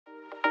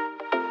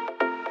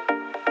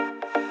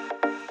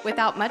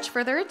Without much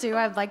further ado,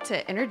 I'd like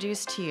to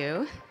introduce to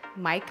you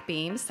Mike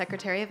Beam,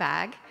 Secretary of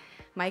Ag.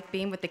 Mike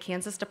Beam with the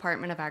Kansas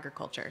Department of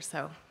Agriculture.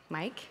 So,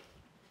 Mike.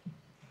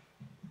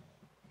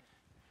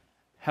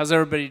 How's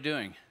everybody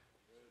doing?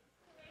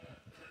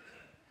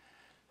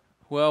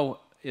 Well,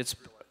 it's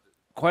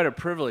quite a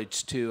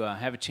privilege to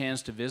have a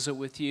chance to visit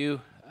with you,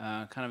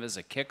 kind of as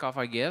a kickoff,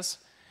 I guess.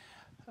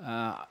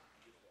 I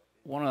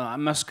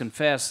must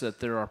confess that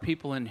there are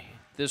people in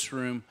this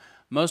room,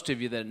 most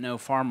of you that know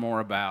far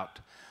more about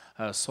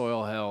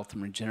soil health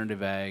and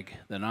regenerative ag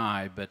than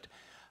I, but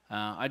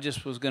I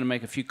just was going to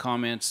make a few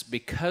comments.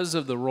 Because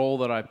of the role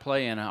that I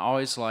play in, I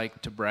always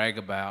like to brag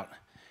about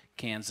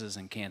Kansas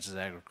and Kansas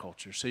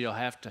agriculture. So you'll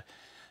have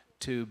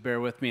to bear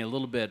with me a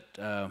little bit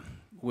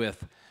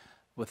with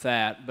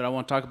that, but I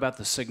want to talk about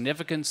the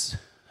significance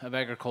of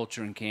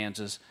agriculture in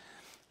Kansas.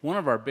 One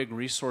of our big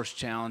resource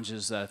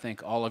challenges that I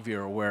think all of you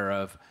are aware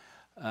of,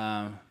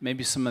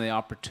 maybe some of the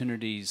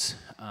opportunities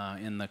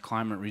in the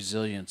climate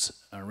resilience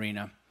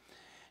arena,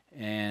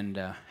 and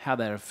how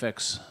that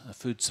affects the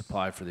food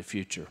supply for the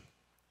future.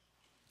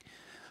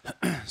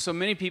 So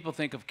many people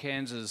think of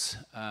Kansas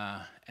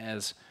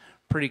as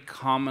pretty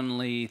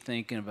commonly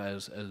thinking of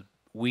as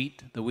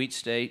wheat, the wheat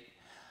state,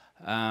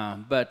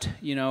 but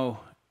you know,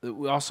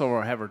 we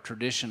also have our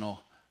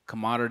traditional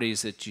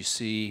commodities that you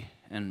see,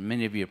 and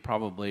many of you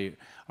probably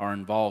are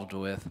involved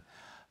with.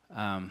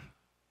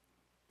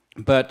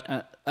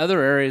 But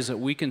other areas that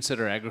we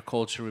consider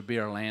agriculture would be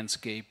our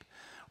landscape,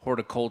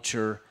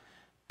 horticulture,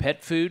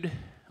 pet food.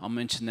 I'll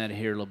mention that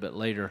here a little bit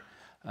later.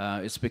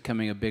 It's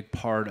becoming a big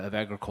part of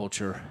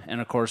agriculture, and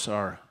of course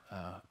our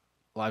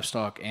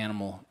livestock,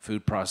 animal,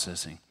 food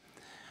processing.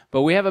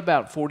 But we have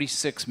about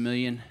 46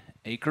 million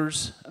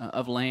acres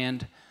of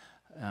land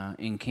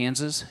in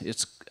Kansas.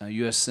 It's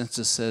U.S.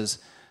 Census says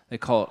they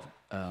call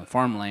it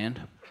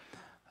farmland,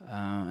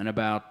 and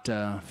about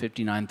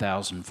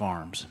 59,000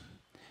 farms.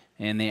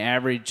 And the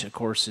average, of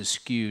course, is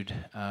skewed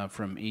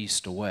from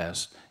east to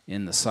west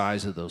in the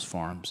size of those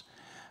farms.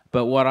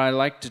 But what I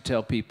like to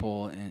tell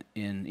people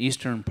in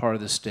eastern part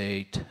of the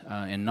state,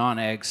 in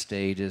non-ag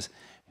state, is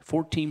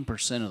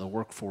 14% of the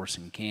workforce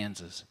in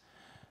Kansas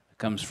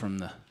comes from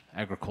the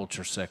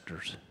agriculture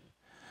sectors.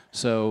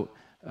 So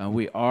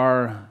we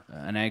are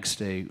an ag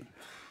state,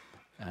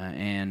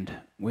 and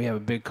we have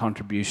a big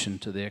contribution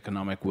to the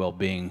economic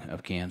well-being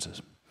of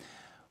Kansas.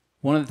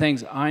 One of the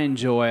things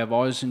I've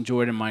always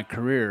enjoyed in my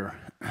career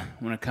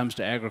when it comes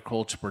to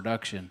agriculture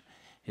production,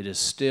 it is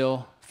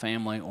still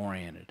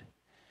family-oriented.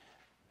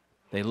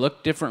 They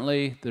look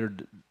differently,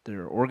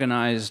 they're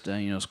organized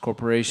as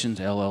corporations,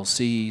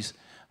 LLCs,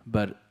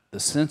 but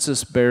the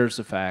census bears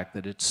the fact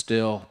that it's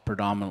still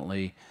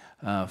predominantly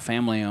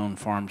family-owned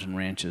farms and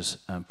ranches,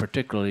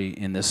 particularly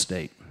in this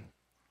state.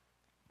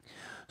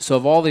 So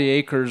of all the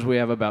acres, we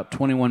have about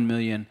 21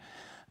 million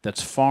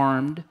that's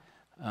farmed.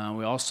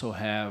 We also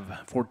have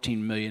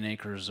 14 million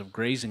acres of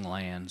grazing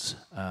lands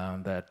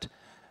that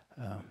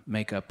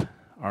make up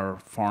our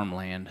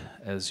farmland,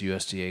 as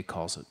USDA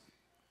calls it.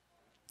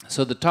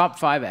 So the top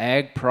 5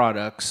 ag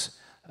products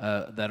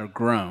that are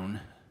grown,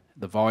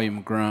 the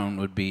volume grown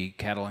would be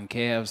cattle and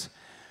calves,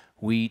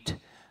 wheat,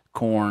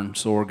 corn,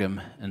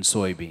 sorghum, and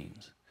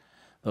soybeans.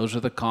 Those are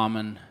the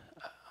common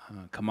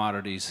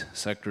commodities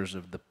sectors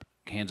of the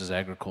Kansas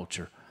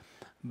agriculture.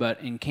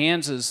 But in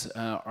Kansas,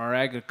 our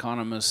ag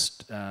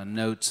economist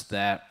notes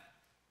that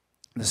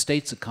the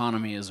state's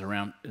economy is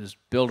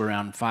built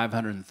around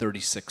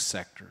 536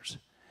 sectors.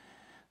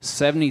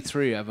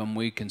 73 of them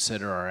we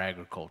consider our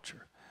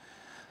agriculture.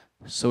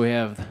 So we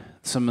have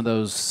some of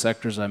those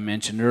sectors I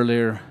mentioned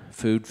earlier,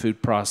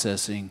 food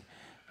processing,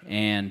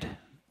 and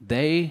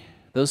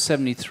those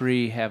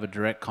 73 have a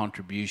direct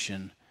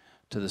contribution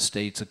to the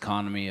state's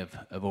economy of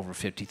over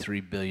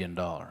 $53 billion.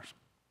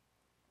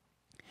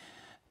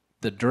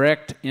 The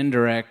direct,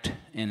 indirect,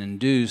 and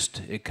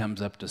induced, it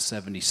comes up to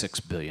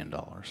 $76 billion.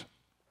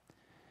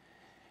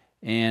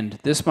 And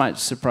this might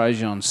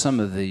surprise you on some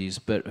of these,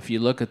 but if you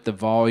look at the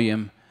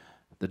volume,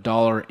 the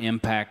dollar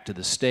impact to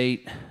the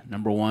state,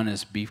 number 1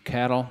 is beef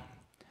cattle,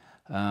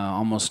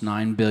 almost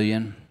 $9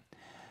 billion.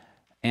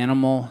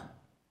 Animal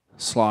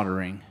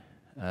slaughtering,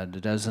 that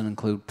doesn't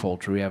include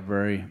poultry. We have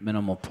very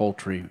minimal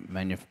poultry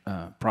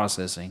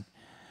processing.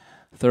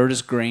 3rd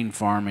is grain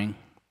farming.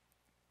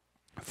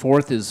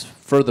 4th is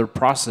further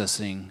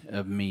processing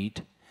of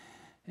meat.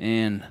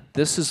 And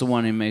this is the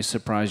one that may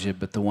surprise you,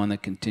 but the one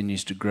that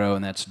continues to grow,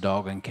 and that's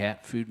dog and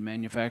cat food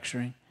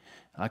manufacturing.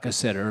 Like I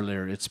said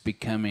earlier, it's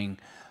becoming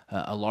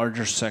a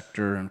larger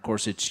sector, and of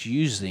course it's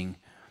using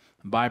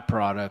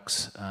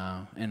byproducts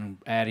and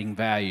adding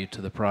value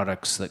to the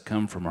products that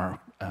come from our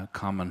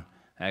common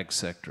ag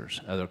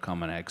sectors, other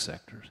common ag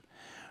sectors.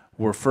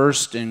 We're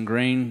first in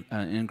grain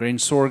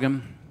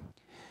sorghum.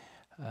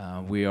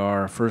 We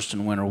are first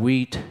in winter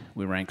wheat.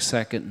 We rank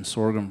 2nd in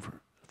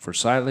sorghum for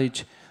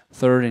silage,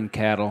 3rd in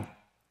cattle,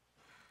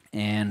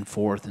 and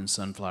 4th in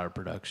sunflower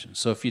production.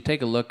 So if you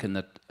take a look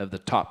at the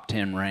top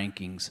 10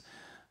 rankings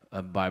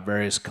by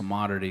various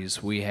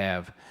commodities, we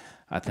have,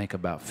 I think,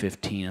 about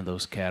 15 of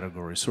those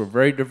categories. So we're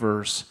very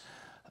diverse.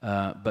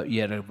 but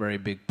yet a very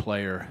big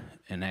player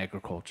in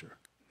agriculture.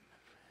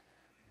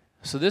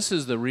 So this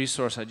is the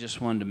resource I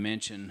just wanted to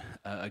mention.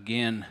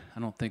 Again,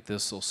 I don't think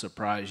this will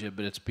surprise you,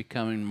 but it's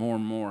becoming more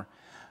and more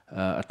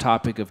a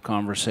topic of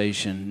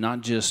conversation,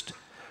 not just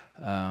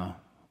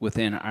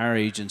within our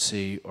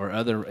agency or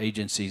other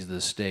agencies of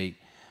the state,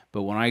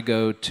 but when I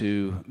go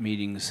to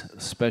meetings,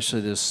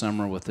 especially this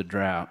summer with the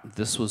drought,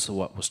 this was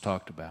what was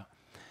talked about.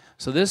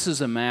 So this is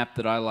a map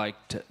that I like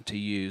to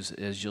use.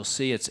 As you'll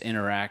see, it's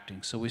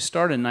interacting. So we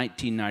start in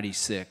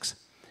 1996,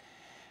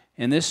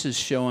 and this is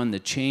showing the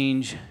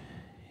change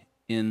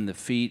in the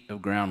feet of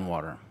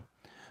groundwater.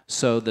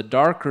 So the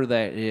darker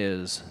that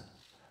is,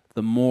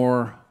 the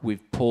more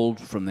we've pulled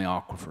from the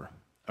aquifer,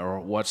 or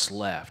what's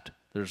left.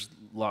 There's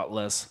a lot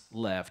less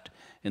left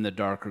in the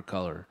darker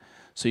color.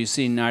 So you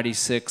see in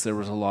 96 there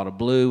was a lot of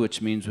blue,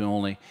 which means we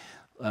only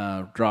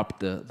dropped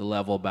the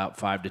level about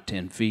 5 to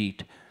 10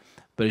 feet.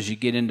 But as you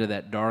get into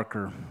that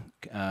darker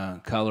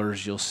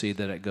colors, you'll see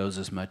that it goes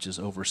as much as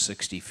over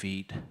 60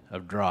 feet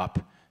of drop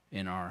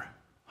in our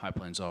High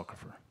Plains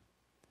aquifer.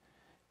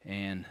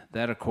 And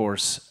that, of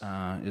course,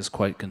 is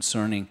quite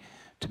concerning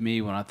to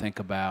me when I think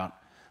about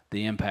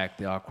the impact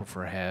the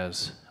aquifer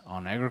has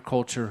on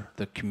agriculture,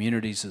 the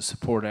communities that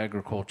support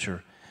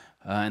agriculture,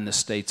 and the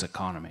state's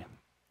economy.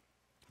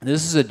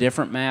 This is a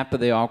different map of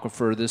the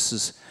aquifer. This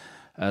is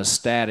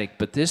static,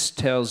 but this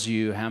tells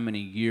you how many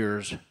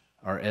years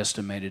are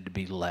estimated to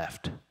be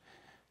left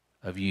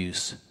of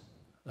use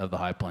of the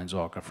High Plains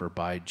aquifer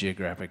by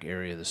geographic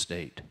area of the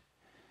state.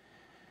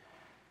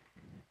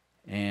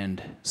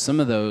 And some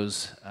of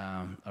those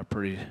are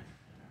pretty,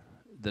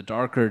 the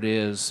darker it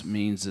is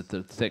means that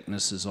the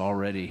thickness is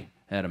already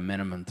at a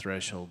minimum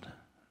threshold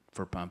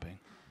for pumping.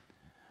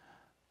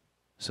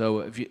 So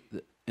if you,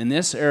 in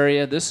this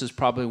area, this is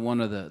probably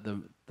one of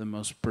the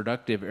most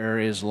productive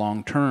areas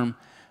long term.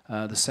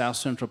 The south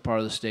central part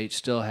of the state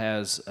still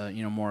has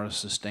more a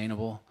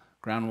sustainable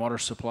groundwater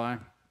supply.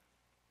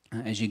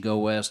 As you go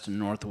west and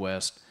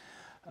northwest,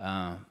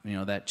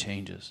 that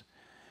changes.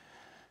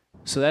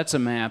 So that's a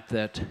map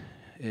that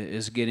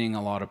is getting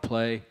a lot of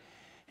play,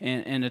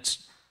 and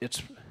it's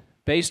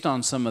based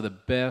on some of the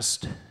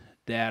best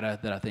data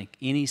that I think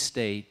any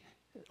state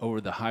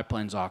over the High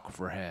Plains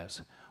aquifer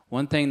has.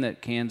 One thing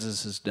that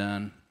Kansas has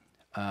done,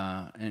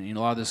 and a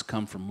lot of this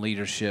come from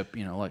leadership,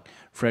 like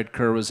Fred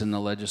Kerr was in the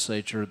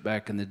legislature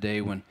back in the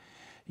day when,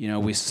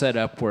 we set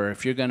up where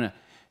if you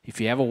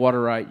have a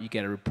water right, you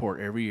got to report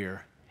every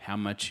year how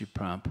much you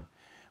pump.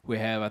 We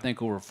have, I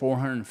think, over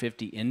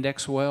 450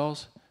 index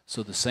wells.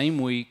 So the same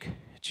week,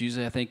 it's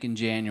usually, I think, in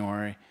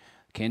January,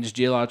 Kansas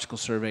Geological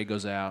Survey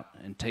goes out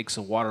and takes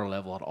a water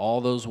level at all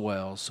those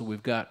wells. So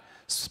we've got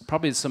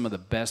probably some of the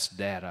best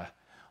data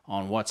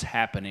on what's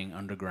happening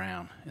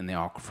underground in the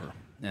aquifer.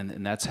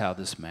 And that's how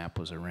this map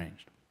was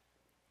arranged.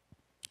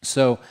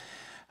 So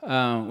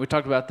we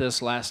talked about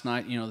this last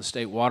night. The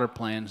state water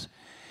plans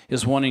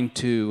is wanting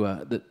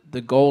to,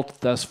 the goal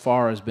thus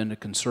far has been to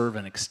conserve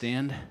and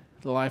extend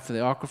the life of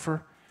the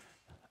aquifer.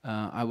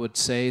 I would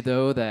say,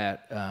 though,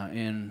 that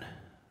in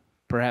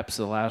perhaps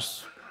the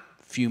last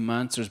few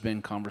months there's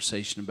been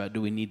conversation about,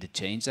 do we need to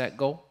change that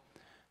goal?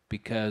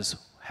 Because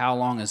how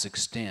long is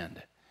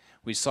extend?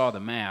 We saw the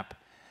map.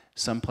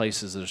 Some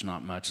places there's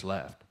not much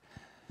left.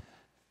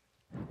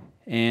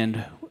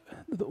 And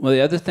the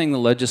other thing the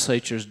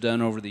legislature's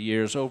done over the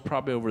years,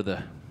 probably over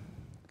the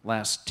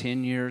last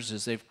 10 years,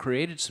 is they've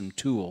created some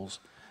tools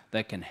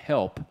that can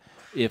help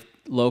if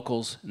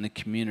locals and the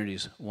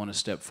communities want to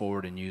step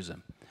forward and use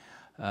them.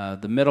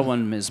 The middle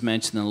one is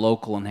mentioned, the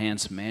local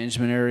enhanced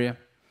management area.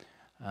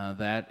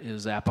 That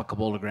is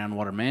applicable to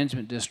groundwater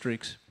management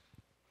districts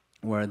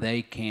where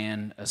they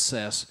can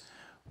assess,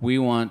 we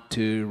want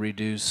to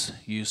reduce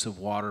use of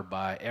water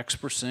by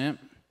X%,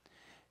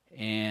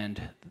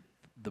 and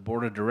the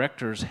board of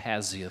directors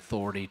has the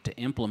authority to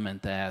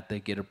implement that. They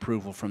get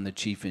approval from the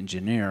chief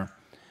engineer.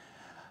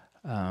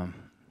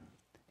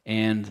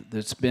 And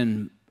it's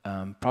been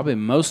probably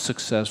most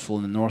successful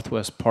in the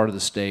northwest part of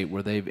the state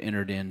where they've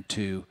entered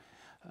into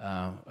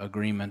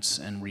agreements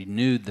and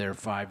renewed their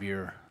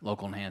 5-year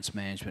local enhanced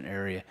management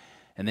area.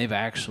 And they've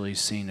actually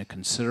seen a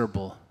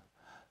considerable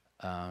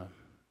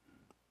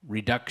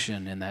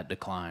reduction in that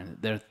decline.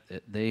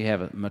 They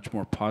have a much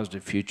more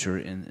positive future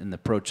in the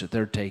approach that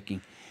they're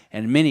taking.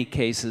 And in many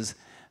cases,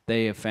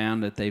 they have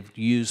found that they've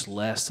used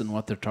less than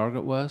what their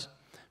target was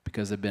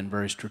because they've been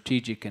very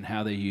strategic in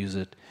how they use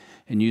it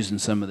and using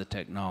some of the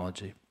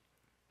technology.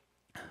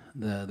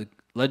 The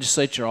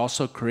legislature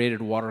also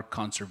created water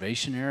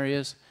conservation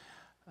areas.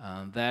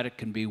 That it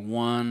can be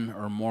one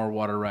or more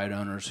water right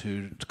owners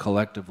who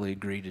collectively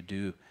agree to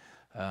do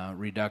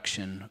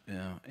reduction,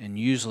 and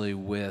usually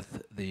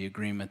with the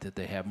agreement that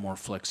they have more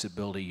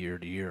flexibility year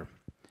to year.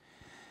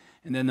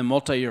 And then the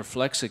multi-year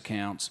flex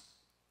accounts,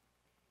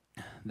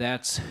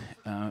 that's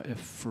if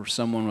for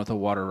someone with a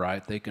water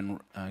right, they can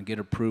get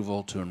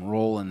approval to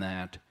enroll in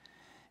that,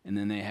 and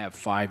then they have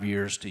 5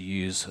 years to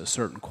use a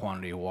certain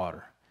quantity of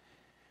water.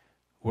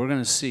 we're going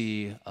to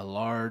see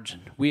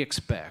we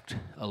expect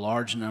a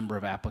large number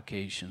of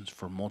applications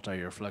for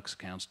multi-year flex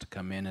accounts to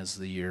come in as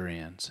the year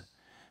ends,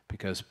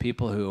 because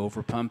people who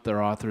overpumped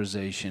their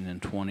authorization in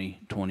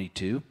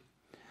 2022,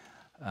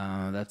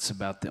 that's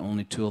about the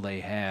only tool they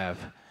have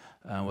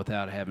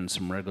without having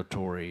some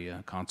regulatory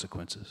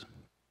consequences.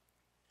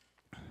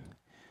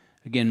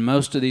 Again,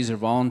 most of these are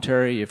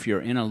voluntary. If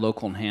you're in a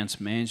local enhanced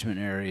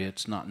management area,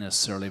 it's not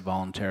necessarily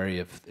voluntary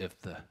if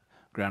the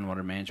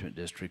groundwater management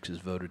district is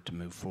voted to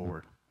move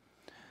forward.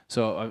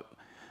 So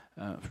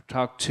I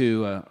talked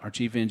to our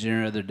chief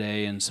engineer the other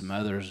day and some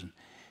others.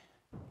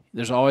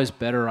 There's always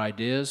better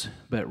ideas,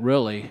 but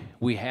really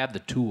we have the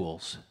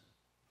tools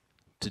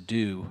to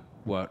do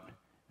what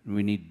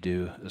we need to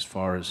do as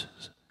far as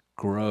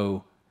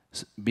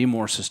be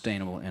more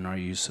sustainable in our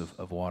use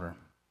of water.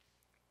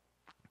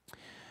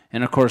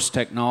 And of course,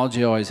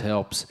 technology always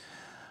helps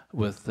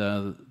with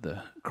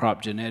the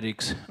crop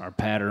genetics, our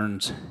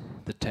patterns,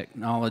 the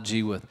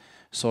technology with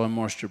soil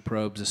moisture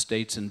probes. The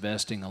state's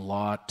investing a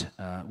lot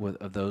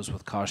of those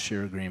with cost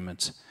share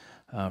agreements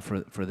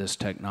for this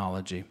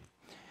technology.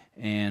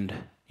 And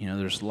you know,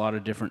 there's a lot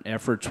of different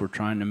efforts. We're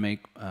trying to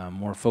make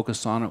more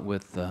focus on it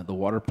with the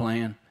water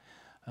plan,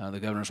 the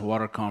Governor's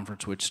Water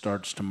Conference, which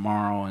starts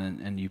tomorrow,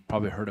 and you've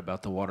probably heard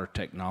about the water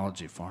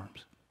technology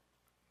farms.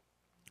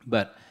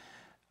 But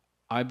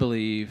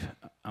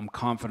I'm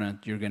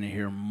confident you're going to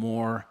hear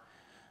more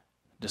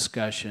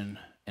discussion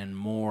and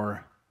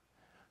more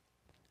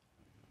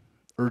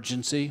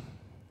urgency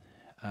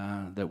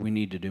that we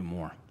need to do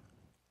more.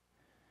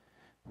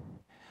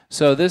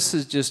 So this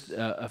is just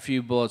a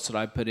few bullets that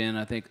I put in.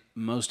 I think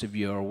most of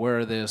you are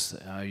aware of this.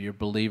 You're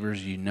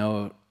believers, you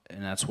know,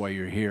 and that's why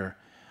you're here.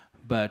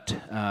 But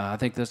I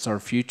think that's our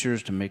future,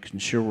 is to making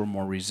sure we're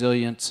more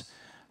resilient,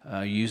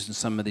 using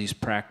some of these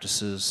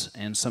practices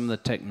and some of the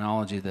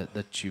technology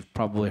that you've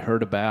probably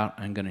heard about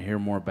and going to hear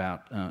more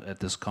about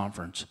at this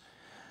conference.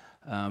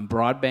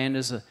 Broadband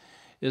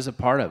is a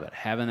part of it,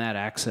 having that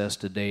access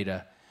to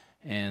data,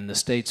 and the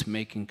state's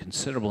making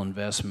considerable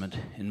investment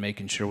in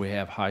making sure we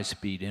have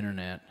high-speed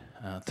internet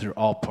through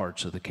all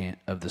parts of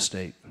the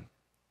state.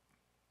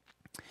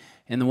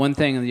 And the one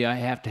thing that I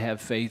have to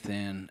have faith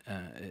in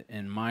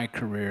my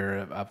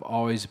career, I've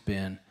always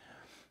been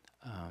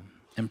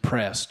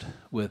impressed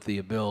with the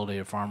ability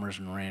of farmers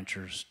and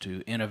ranchers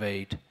to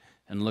innovate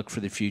and look for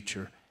the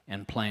future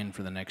and plan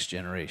for the next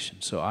generation.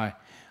 So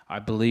I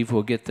believe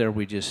we'll get there.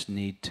 We just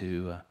need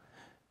to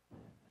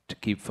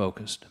keep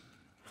focused.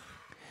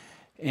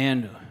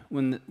 And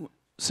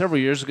several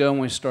years ago,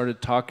 when we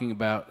started talking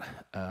about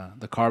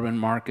the carbon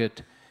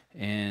market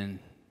and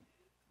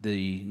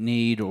the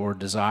need or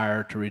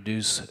desire to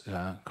reduce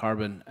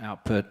carbon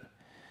output,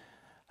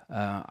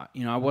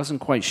 you know, I wasn't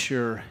quite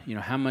sure, you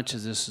know, how much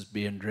of this is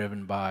being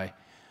driven by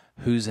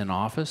who's in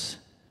office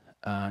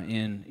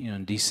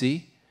in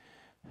D.C.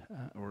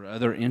 Or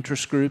other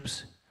interest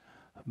groups.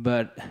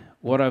 But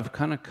what I've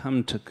kind of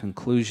come to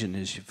conclusion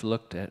is, you've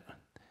looked at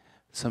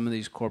some of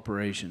these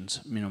corporations.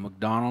 You know,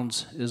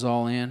 McDonald's is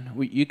all in.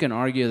 You can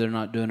argue they're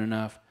not doing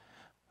enough.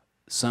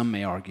 Some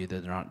may argue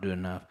that they're not doing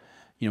enough.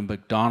 You know,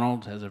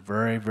 McDonald's has a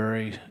very,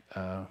 very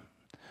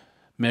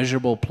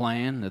measurable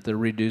plan that they're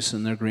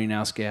reducing their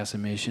greenhouse gas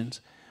emissions.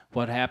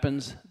 What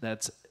happens?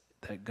 That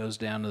goes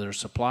down to their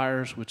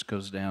suppliers, which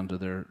goes down to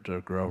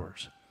their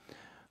growers.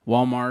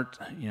 Walmart,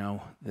 you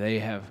know, they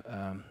have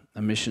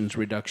emissions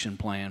reduction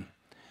plan.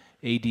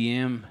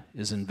 ADM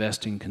is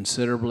investing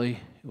considerably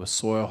with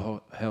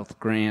soil health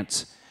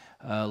grants,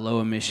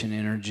 low emission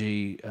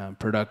energy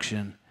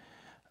production.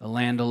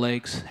 Land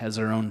O'Lakes has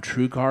their own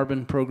True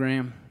Carbon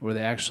program, where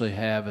they actually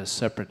have a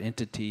separate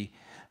entity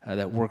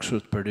that works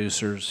with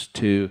producers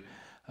to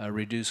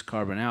reduce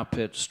carbon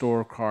output,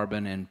 store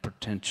carbon, and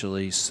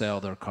potentially sell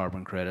their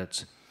carbon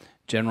credits.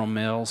 General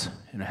Mills,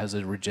 you know, has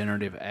a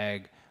regenerative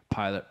ag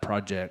pilot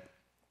project.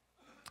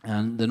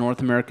 And the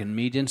North American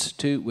Meat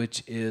Institute,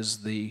 which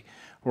is the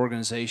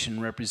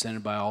organization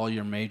represented by all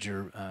your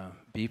major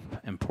beef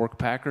and pork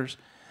packers,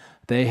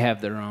 they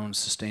have their own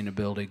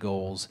sustainability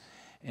goals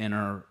and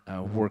are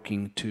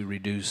working to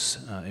reduce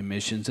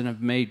emissions, and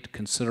have made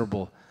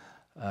considerable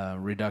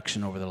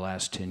reduction over the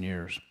last 10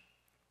 years.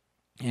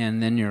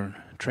 And then your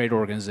trade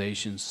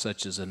organizations,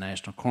 such as the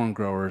National Corn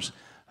Growers,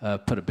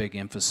 put a big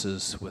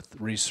emphasis with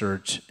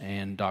research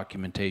and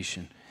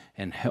documentation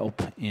and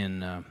help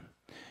in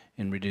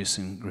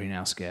reducing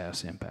greenhouse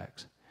gas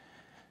impacts.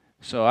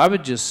 So I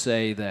would just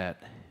say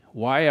that,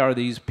 why are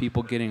these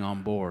people getting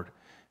on board?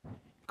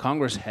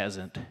 Congress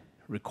hasn't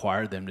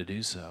required them to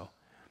do so.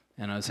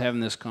 And I was having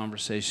this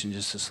conversation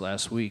just this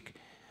last week.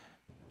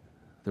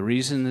 The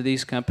reason that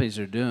these companies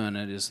are doing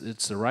it is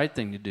it's the right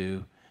thing to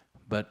do,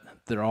 but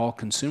they're all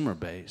consumer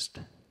based.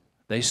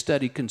 They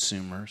study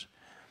consumers.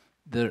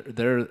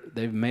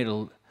 They've made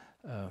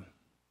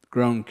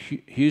grown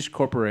huge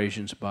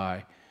corporations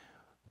by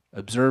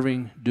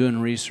observing,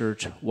 doing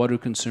research. What do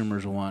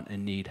consumers want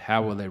and need?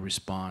 How will they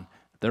respond?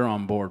 They're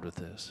on board with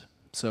this.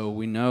 So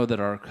we know that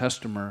our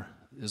customer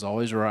is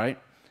always right,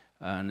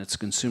 and its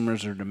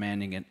consumers are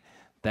demanding it.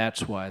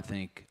 That's why I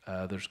think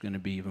there's going to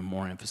be even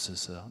more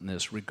emphasis on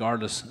this,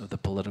 regardless of the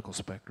political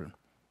spectrum.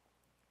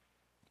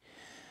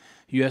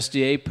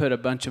 USDA put a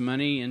bunch of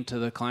money into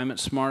the Climate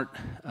Smart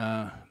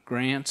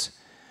grants.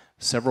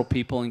 Several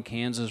people in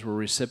Kansas were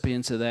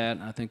recipients of that.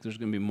 I think there's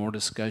going to be more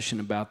discussion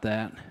about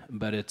that,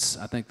 but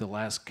I think the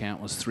last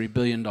count was $3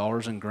 billion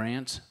in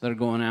grants that are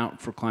going out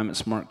for climate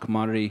smart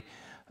commodity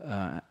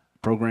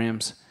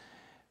programs.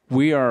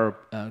 We are,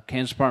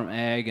 Kansas Department of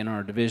Ag and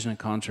our Division of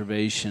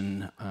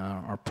Conservation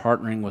are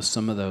partnering with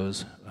some of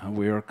those.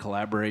 We are in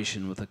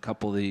collaboration with a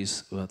couple of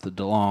these, with the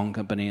DeLong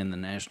Company and the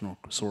National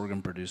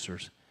Sorghum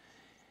Producers.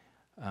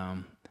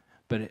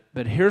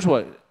 But here's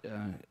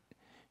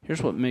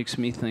what makes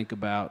me think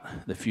about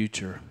the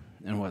future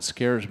and what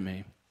scares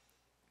me.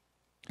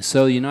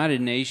 So the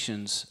United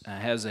Nations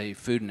has a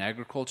food and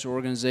agriculture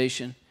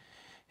organization,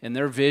 and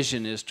their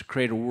vision is to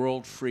create a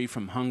world free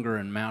from hunger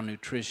and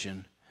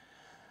malnutrition,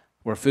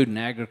 where food and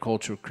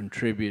agriculture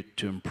contribute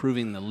to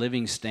improving the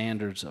living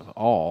standards of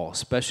all,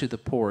 especially the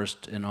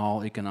poorest, in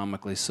all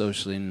economically,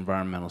 socially, and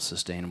environmentally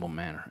sustainable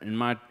manner. In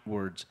my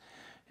words,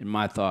 in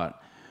my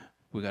thought,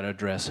 we got to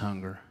address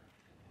hunger.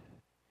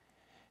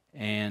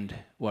 And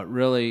what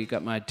really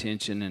got my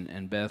attention,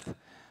 and Beth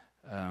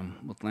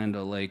with Land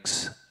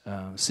O'Lakes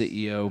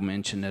CEO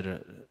mentioned at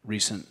a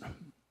recent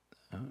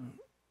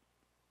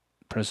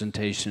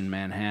presentation in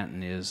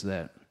Manhattan, is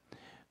that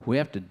we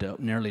have to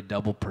nearly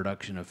double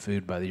production of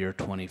food by the year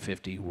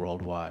 2050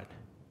 worldwide,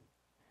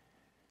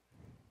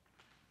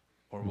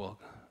 or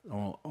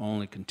we'll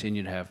only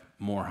continue to have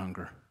more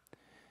hunger.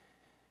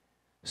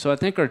 So I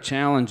think our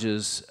challenge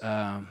is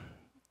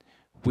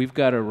we've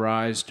got to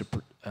rise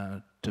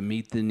to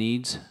meet the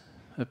needs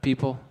of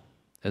people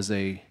as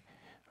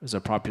our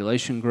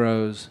population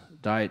grows,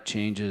 diet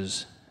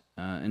changes,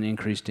 and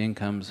increased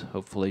incomes,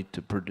 hopefully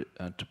to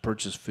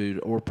purchase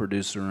food or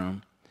produce their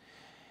own.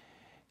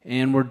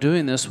 And we're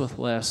doing this with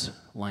less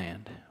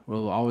land.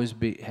 We'll always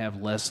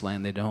have less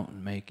land. They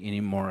don't make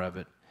any more of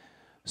it.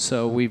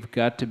 So we've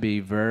got to be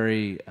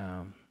very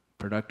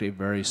productive,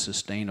 very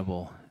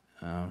sustainable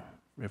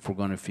if we're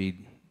going to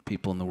feed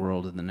people in the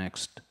world in the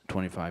next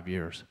 25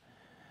 years.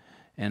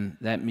 And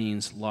that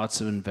means lots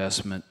of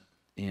investment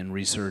in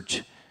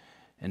research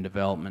and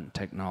development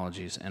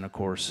technologies, and of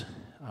course,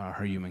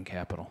 our human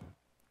capital.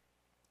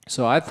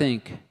 So I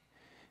think,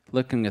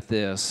 looking at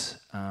this,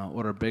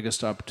 what our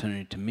biggest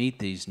opportunity to meet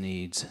these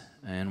needs,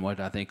 and what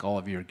I think all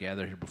of you are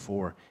gathered here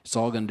before, it's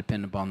all going to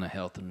depend upon the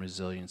health and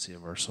resiliency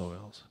of our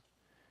soils.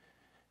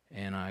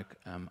 And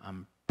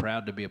I'm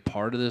proud to be a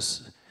part of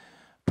this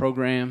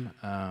program.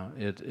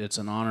 It's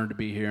an honor to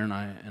be here,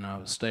 and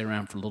I'll stay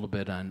around for a little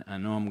bit. I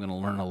know I'm going to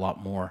learn a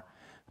lot more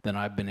than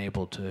I've been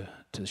able to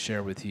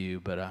share with you,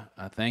 but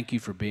I thank you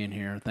for being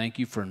here. Thank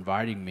you for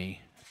inviting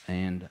me,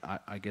 and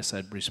I guess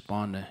I'd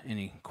respond to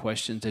any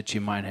questions that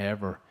you might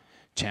have or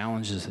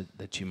challenges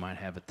that you might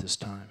have at this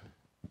time.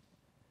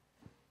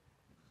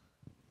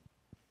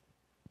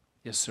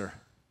 Yes, sir.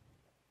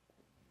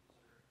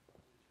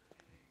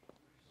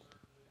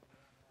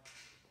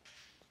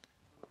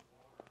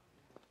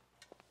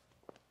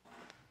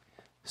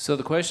 So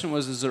the question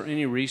was, is there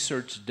any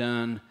research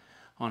done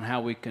on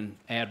how we can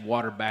add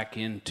water back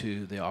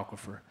into the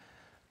aquifer?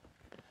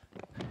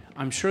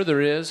 I'm sure there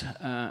is,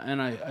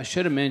 and I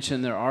should have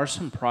mentioned there are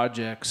some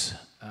projects.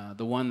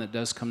 The one that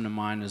does come to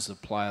mind is the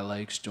Playa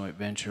Lakes joint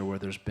venture, where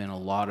there's been a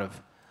lot of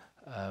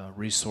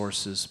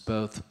resources,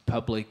 both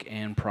public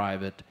and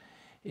private,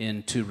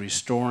 into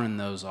restoring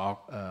those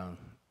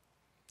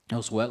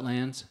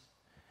wetlands.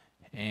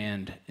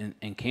 And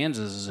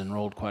Kansas has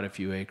enrolled quite a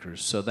few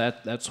acres, so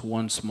that's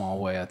one small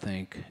way, I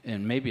think,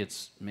 and maybe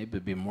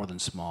it'd be more than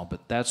small,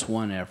 but that's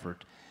one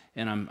effort,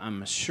 and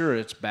I'm sure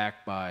it's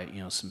backed by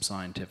some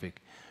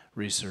scientific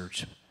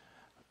research,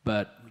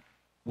 but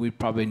we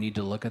probably need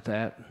to look at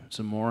that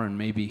some more, and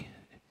maybe.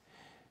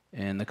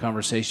 And the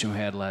conversation we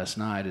had last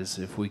night is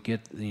if we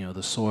get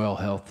the soil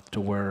health to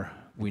where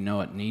we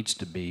know it needs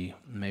to be,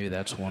 maybe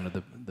that's one of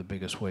the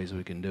biggest ways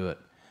we can do it.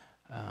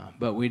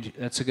 But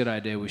that's a good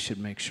idea. We should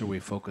make sure we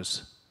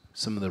focus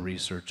some of the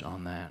research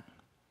on that.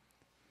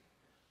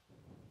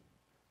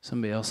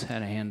 Somebody else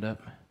had a hand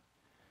up?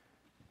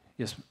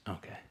 Yes,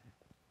 okay.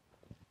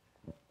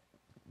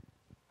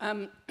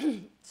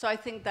 So I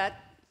think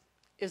that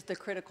is the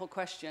critical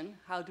question.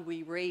 How do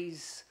we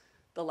raise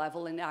the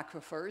level in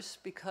aquifers?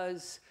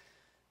 Because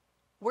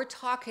we're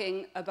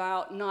talking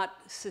about not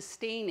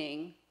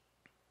sustaining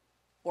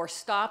or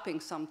stopping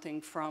something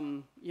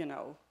from,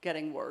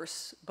 getting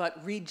worse,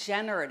 but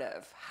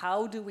regenerative.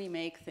 How do we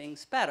make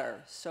things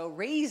better? So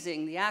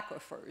raising the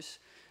aquifers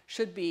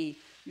should be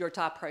your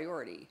top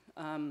priority.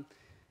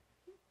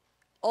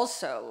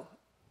 Also,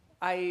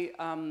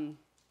 I'm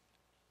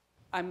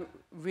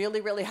really,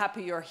 really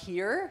happy you're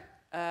here.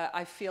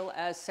 I feel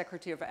as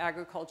Secretary of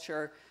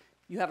Agriculture,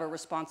 you have a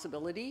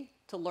responsibility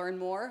to learn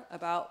more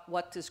about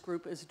what this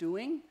group is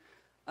doing.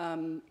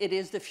 It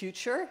is the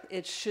future.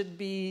 It should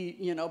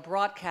be,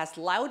 broadcast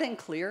loud and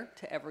clear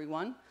to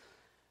everyone.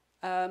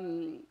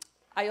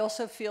 I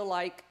also feel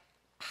like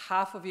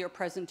half of your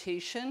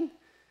presentation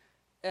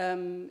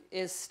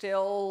is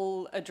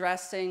still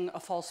addressing a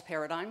false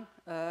paradigm.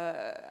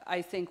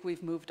 I think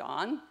we've moved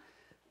on.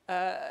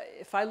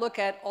 If I look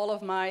at all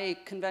of my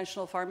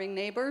conventional farming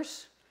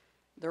neighbors,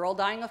 they're all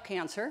dying of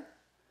cancer.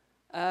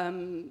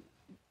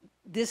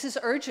 This is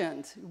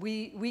urgent.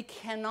 We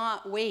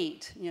cannot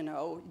wait. You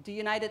know, the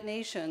United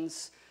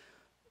Nations,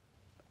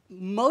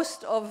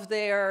 most of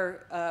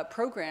their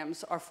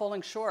programs are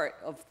falling short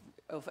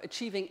of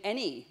achieving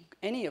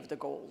any of the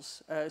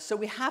goals. So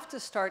we have to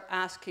start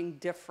asking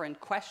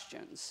different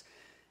questions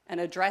and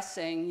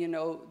addressing, you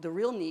know, the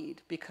real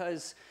need,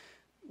 because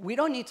we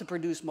don't need to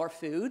produce more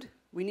food.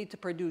 We need to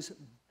produce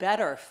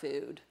better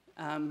food,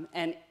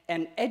 and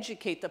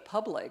educate the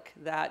public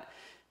that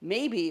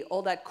maybe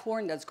all that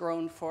corn that's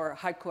grown for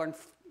high corn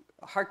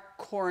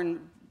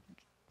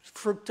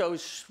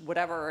fructose,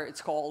 whatever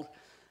it's called,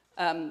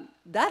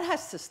 that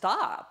has to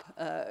stop.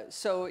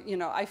 So, you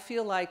know, I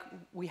feel like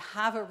we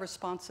have a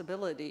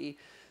responsibility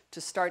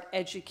to start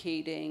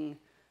educating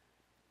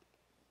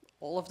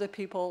all of the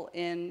people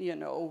in, you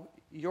know,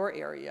 your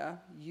area,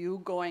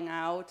 you going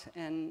out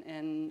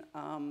and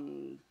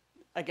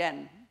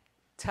again,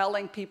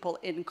 telling people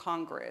in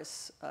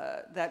Congress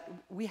that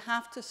we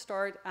have to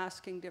start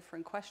asking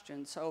different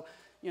questions. So,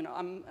 you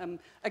know,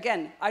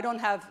 again, I don't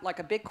have like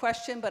a big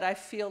question, but I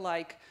feel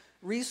like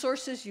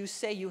resources, you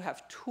say you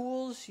have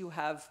tools, you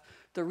have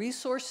the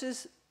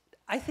resources.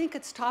 I think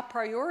it's top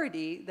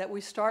priority that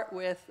we start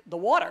with the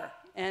water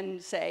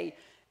and say,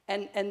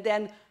 and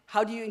then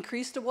how do you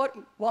increase the water?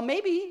 Well,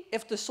 maybe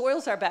if the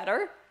soils are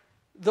better,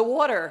 the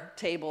water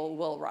table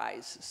will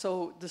rise.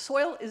 So the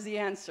soil is the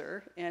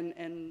answer,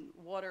 and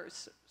water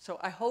is, so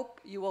I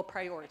hope you will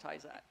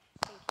prioritize that.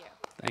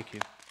 Thank you.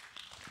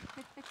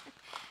 Thank you.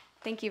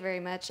 Thank you very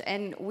much.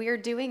 And we're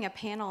doing a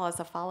panel as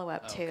a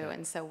follow-up too, Okay.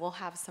 and so we'll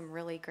have some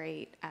really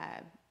great,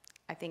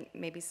 I think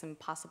maybe some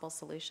possible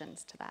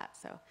solutions to that.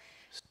 So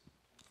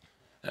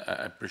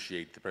I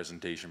appreciate the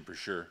presentation for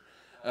sure.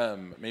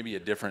 Maybe a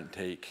different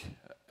take.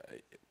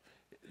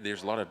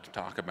 There's a lot of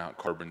talk about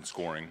carbon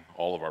scoring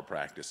all of our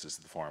practices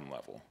at the farm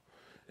level.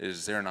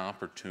 Is there an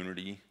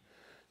opportunity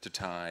to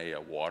tie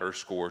a water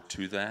score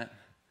to that?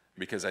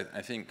 Because I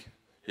think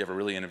you have a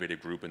really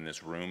innovative group in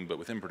this room, but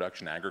within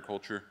production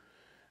agriculture,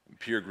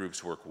 peer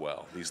groups work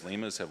well. These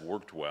LEMAs have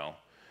worked well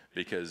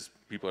because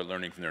people are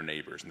learning from their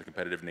neighbors, and the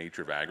competitive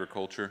nature of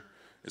agriculture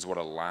is what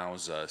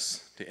allows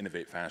us to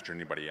innovate faster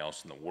than anybody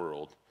else in the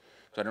world.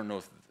 So I don't know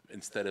if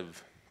instead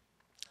of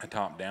a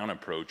top-down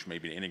approach,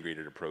 maybe an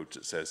integrated approach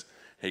that says,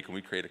 hey, can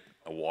we create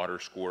a water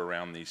score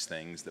around these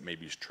things that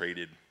maybe is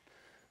traded?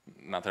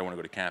 Not that I want to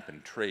go to cap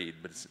and trade,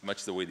 but it's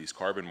much the way these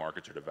carbon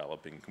markets are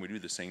developing. Can we do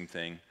the same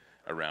thing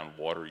around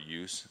water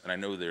use? And I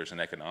know there's an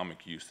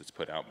economic use that's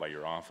put out by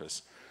your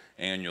office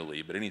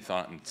annually, but any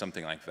thought in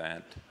something like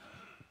that?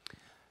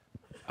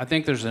 I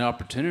think there's an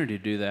opportunity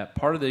to do that.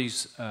 Part of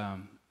these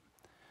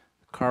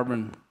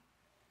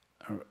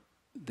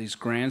these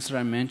grants that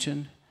I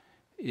mentioned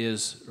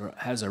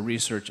has a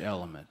research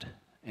element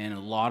and a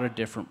lot of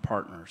different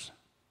partners.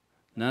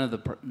 None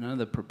of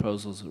the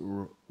proposals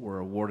that were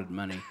awarded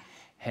money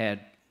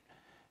had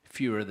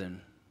fewer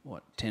than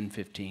 10,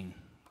 15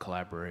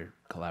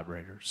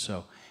 collaborators.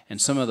 So, and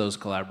some of those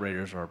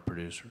collaborators are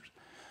producers.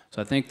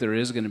 So I think there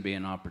is going to be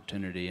an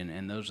opportunity,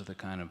 and those are the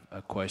kind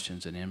of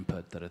questions and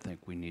input that I think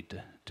we need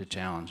to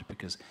challenge,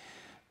 because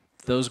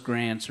those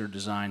grants are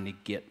designed to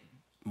get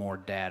more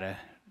data,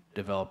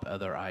 develop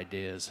other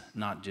ideas,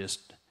 not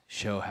just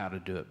show how to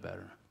do it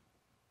better.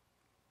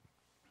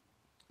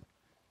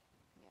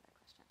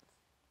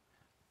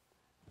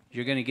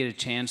 You're going to get a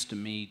chance to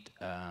meet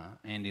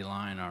Andy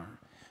Line,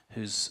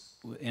 who's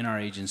in our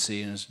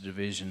agency and is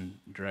division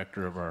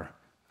director of our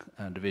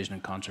Division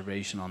of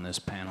Conservation on this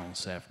panel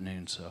this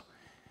afternoon. So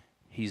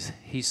he's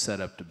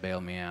set up to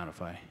bail me out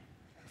if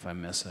I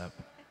mess up.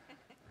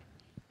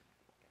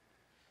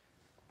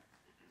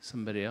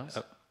 Somebody else?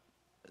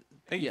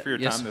 Thank you for your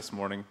time this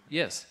morning.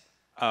 Yes.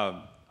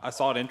 I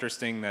saw it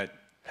interesting that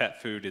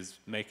pet food is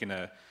making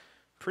a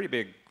pretty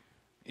big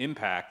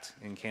impact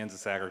in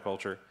Kansas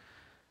agriculture.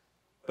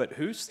 But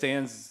who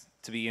stands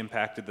to be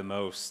impacted the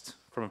most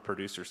from a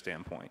producer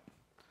standpoint?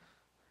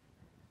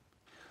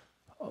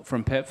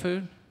 From pet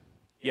food?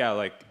 Yeah,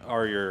 like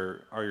are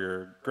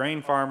your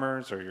grain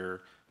farmers or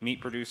your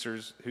meat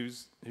producers,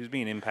 who's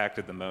being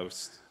impacted the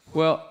most?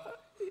 Well,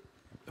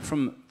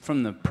 from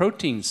the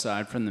protein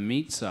side, from the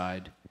meat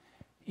side,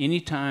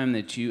 anytime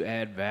that you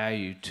add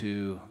value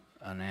to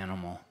an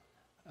animal,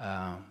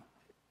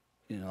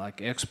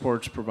 like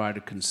exports provide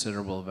a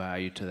considerable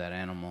value to that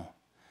animal.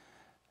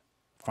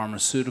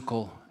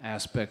 Pharmaceutical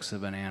aspects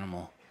of an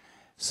animal.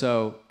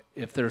 So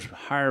if there's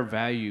higher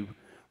value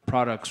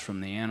products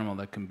from the animal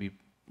that can be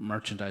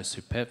merchandised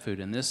through pet food,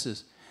 and this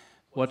is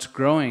what's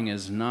growing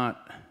is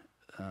not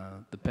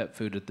the pet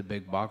food at the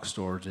big box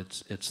stores,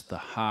 it's the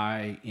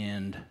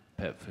high-end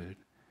pet food.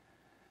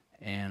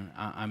 And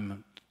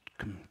I'm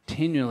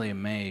continually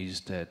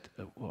amazed at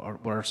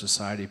what our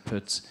society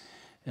puts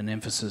an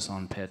emphasis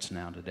on pets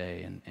now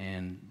today.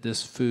 And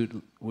this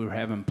food, we're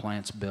having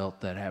plants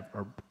built that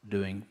are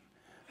doing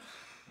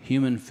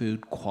human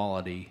food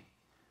quality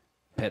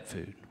pet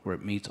food, where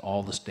it meets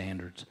all the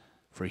standards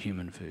for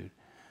human food.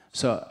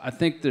 So I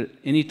think that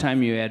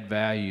anytime you add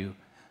value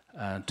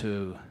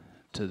to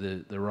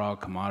the raw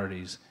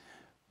commodities,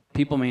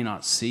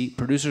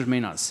 producers may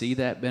not see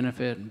that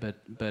benefit,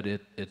 but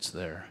it's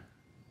there.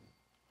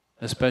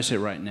 Especially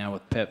right now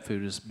with pet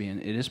food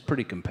it is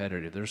pretty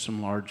competitive. There's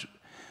some large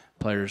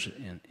players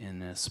in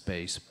this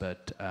space,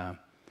 but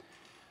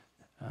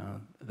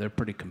they're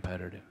pretty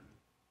competitive.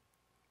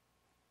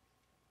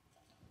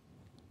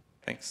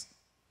 Thanks.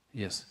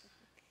 Yes.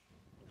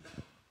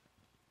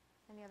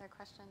 Any other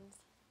questions?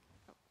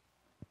 Oh.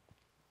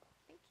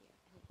 Thank you.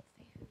 And say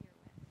who you're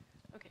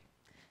with. Okay.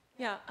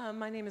 Yeah,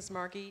 my name is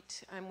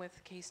Margit. I'm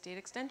with K-State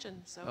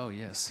Extension, so Oh,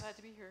 yes. glad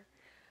to be here.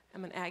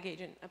 I'm an ag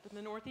agent up in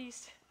the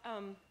Northeast.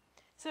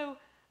 So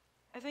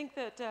I think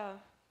that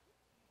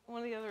one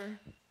of the other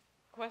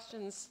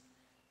questions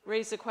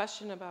raised a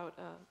question about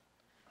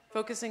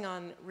focusing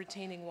on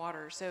retaining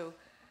water. So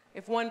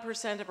if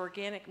 1% of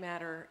organic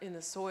matter in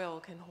the soil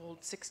can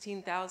hold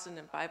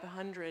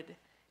 16,500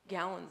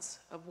 gallons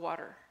of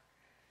water,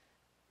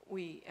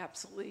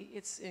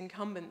 it's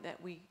incumbent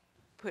that we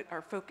put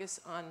our focus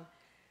on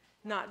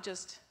not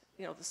just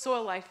the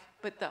soil life,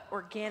 but the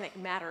organic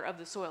matter of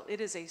the soil.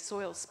 It is a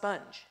soil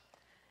sponge.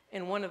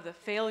 And one of the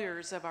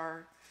failures of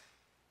our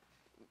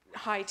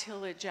high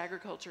tillage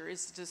agriculture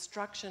is the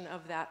destruction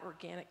of that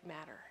organic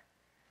matter.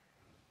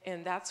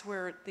 And that's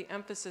where the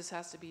emphasis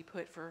has to be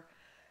put for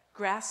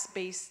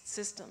grass-based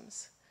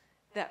systems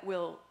that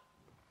will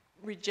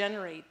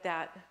regenerate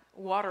that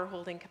water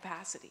holding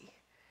capacity.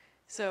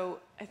 So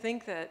I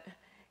think that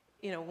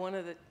one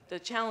of the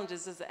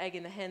challenges is the egg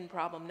and the hen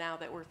problem now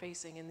that we're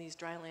facing in these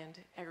dryland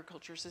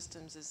agriculture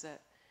systems is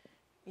that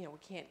we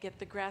can't get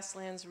the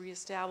grasslands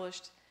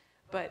reestablished,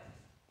 but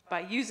by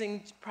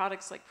using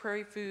products like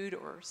PrairieFood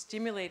or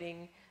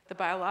stimulating the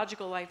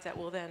biological life that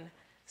will then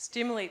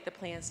stimulate the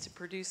plants to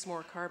produce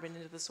more carbon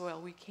into the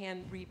soil, we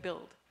can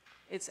rebuild.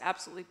 It's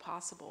absolutely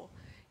possible.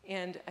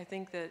 And I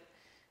think that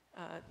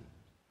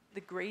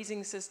the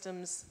grazing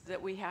systems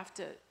that we have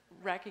to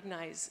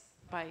recognize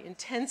by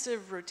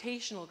intensive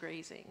rotational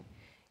grazing,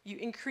 you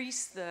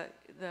increase the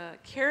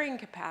carrying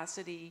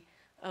capacity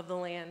of the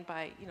land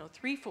by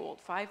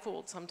threefold,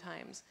 fivefold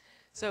sometimes.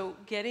 So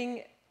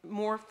getting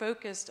more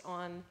focused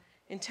on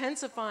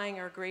intensifying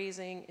our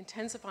grazing,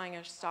 intensifying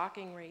our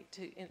stocking rate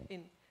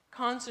in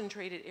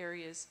concentrated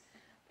areas.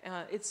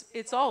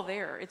 It's all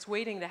there. It's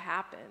waiting to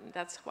happen.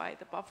 That's why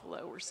the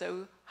buffalo were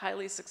so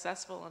highly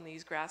successful on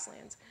these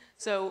grasslands.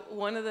 So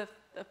one of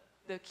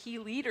the key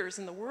leaders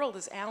in the world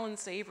is Alan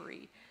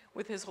Savory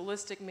with his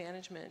holistic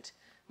management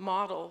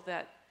model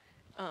that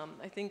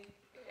I think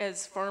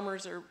as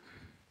farmers are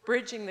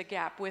bridging the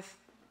gap with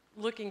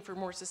looking for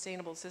more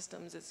sustainable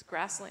systems, it's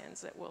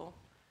grasslands that will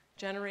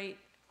generate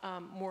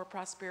more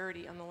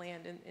prosperity on the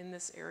land in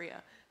this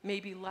area.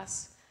 Maybe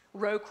less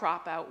row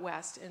crop out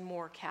west and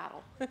more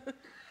cattle,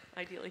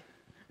 ideally.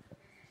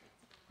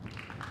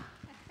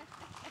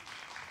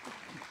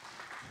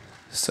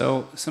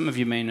 So some of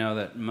you may know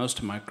that most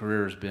of my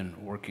career has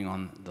been working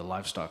on the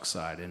livestock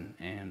side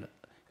and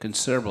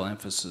considerable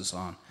emphasis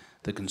on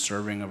the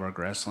conserving of our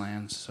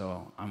grasslands,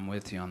 so I'm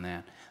with you on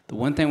that. The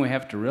one thing we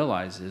have to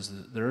realize is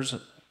that there's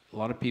a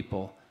lot of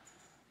people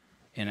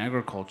in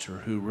agriculture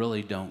who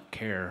really don't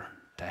care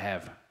to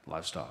have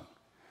livestock.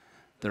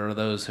 There are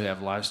those who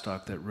have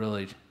livestock that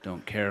really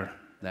don't care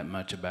that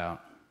much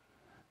about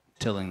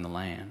tilling the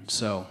land.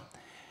 So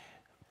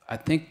I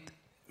think,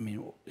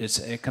 it's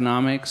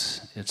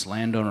economics, it's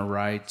landowner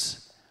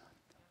rights,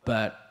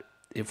 but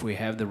if we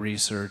have the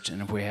research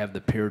and if we have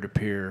the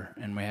peer-to-peer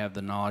and we have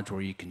the knowledge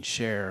where you can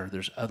share,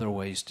 there's other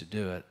ways to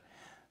do it.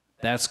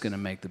 That's going to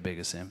make the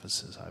biggest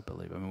emphasis, I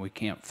believe. We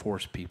can't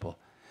force people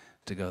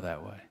to go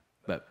that way,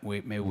 but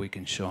maybe we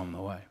can show them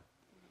the way,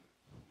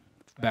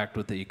 backed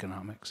with the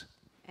economics.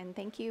 And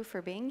thank you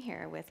for being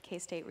here with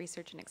K-State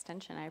Research and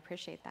Extension. I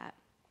appreciate that.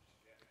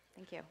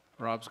 Thank you.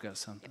 Rob's got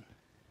something.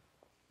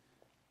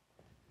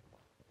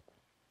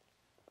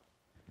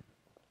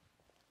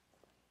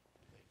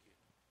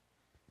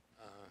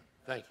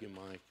 Thank you,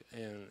 Mike,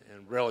 and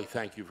really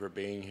thank you for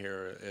being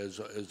here as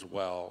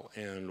well.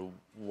 And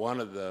one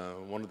of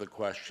the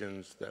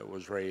questions that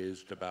was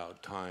raised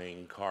about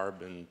tying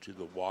carbon to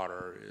the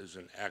water is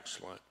an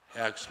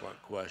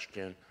excellent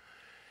question.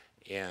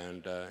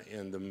 And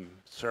in the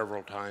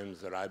several times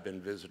that I've been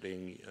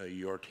visiting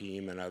your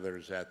team and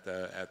others at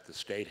the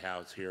State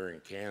House here in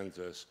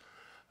Kansas,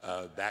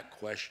 that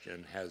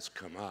question has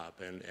come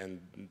up. And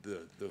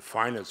the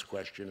finest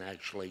question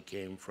actually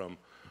came from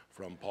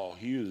Paul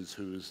Hughes,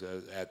 who's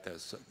at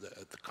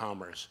the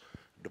Commerce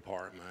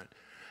Department.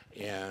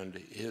 And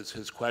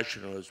his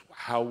question was,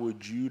 how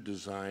would you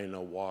design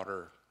a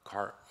water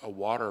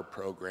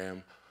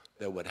program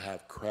that would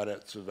have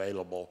credits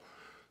available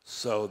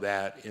so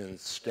that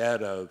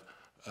instead of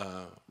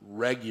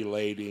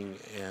regulating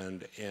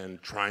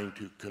and trying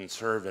to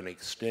conserve and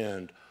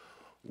extend,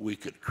 we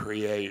could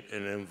create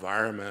an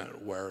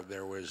environment where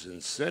there was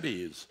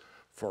incentives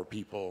for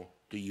people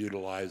to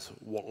utilize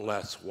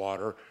less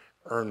water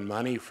earn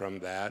money from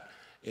that,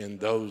 and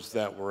those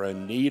that were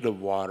in need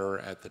of water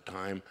at the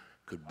time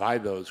could buy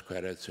those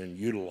credits and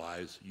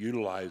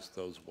utilize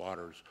those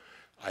waters.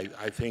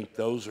 I think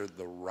those are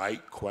the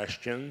right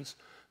questions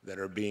that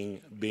are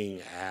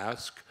being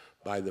asked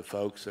by the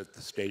folks at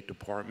the State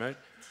Department.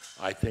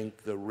 I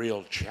think the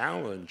real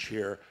challenge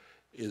here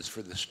is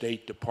for the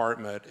State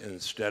Department,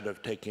 instead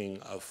of taking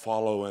a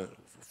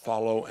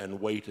follow and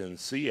wait and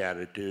see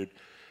attitude,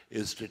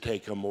 is to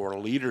take a more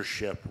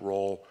leadership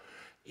role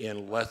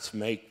in let's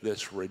make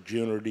this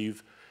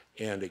regenerative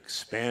and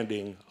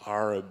expanding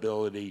our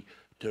ability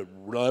to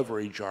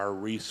leverage our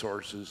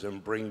resources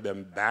and bring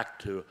them back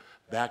to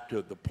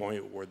the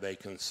point where they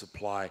can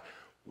supply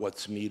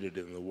what's needed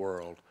in the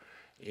world.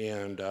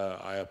 And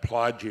I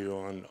applaud you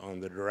on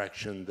the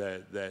direction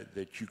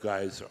that you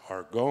guys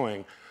are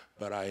going,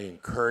 but I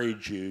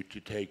encourage you to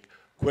take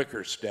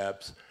quicker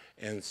steps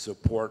and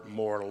support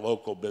more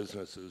local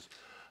businesses.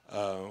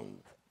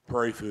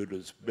 PrairieFood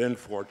has been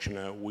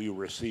fortunate. We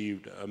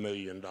received $1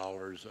 million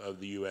of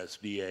the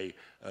USDA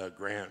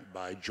grant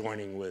by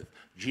joining with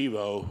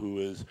GEVO,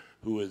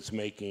 who is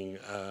making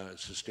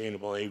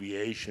sustainable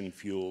aviation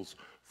fuels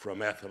from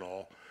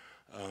ethanol.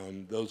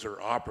 Those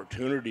are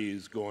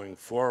opportunities going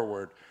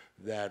forward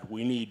that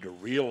we need to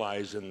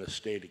realize in the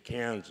state of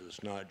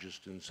Kansas, not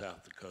just in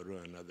South Dakota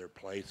and other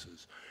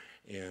places.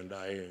 And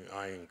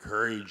I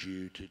encourage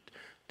you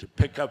to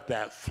pick up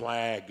that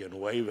flag and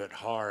wave it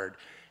hard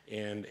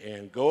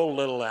and go a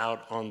little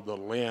out on the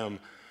limb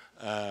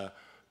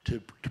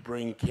to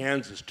bring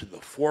Kansas to the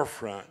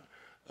forefront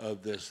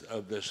of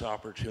this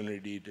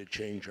opportunity to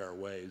change our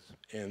ways.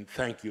 And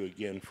thank you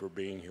again for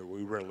being here.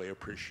 We really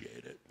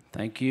appreciate it.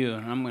 Thank you,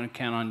 and I'm going to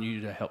count on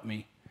you to help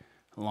me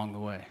along the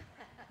way.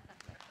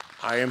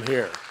 I am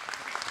here.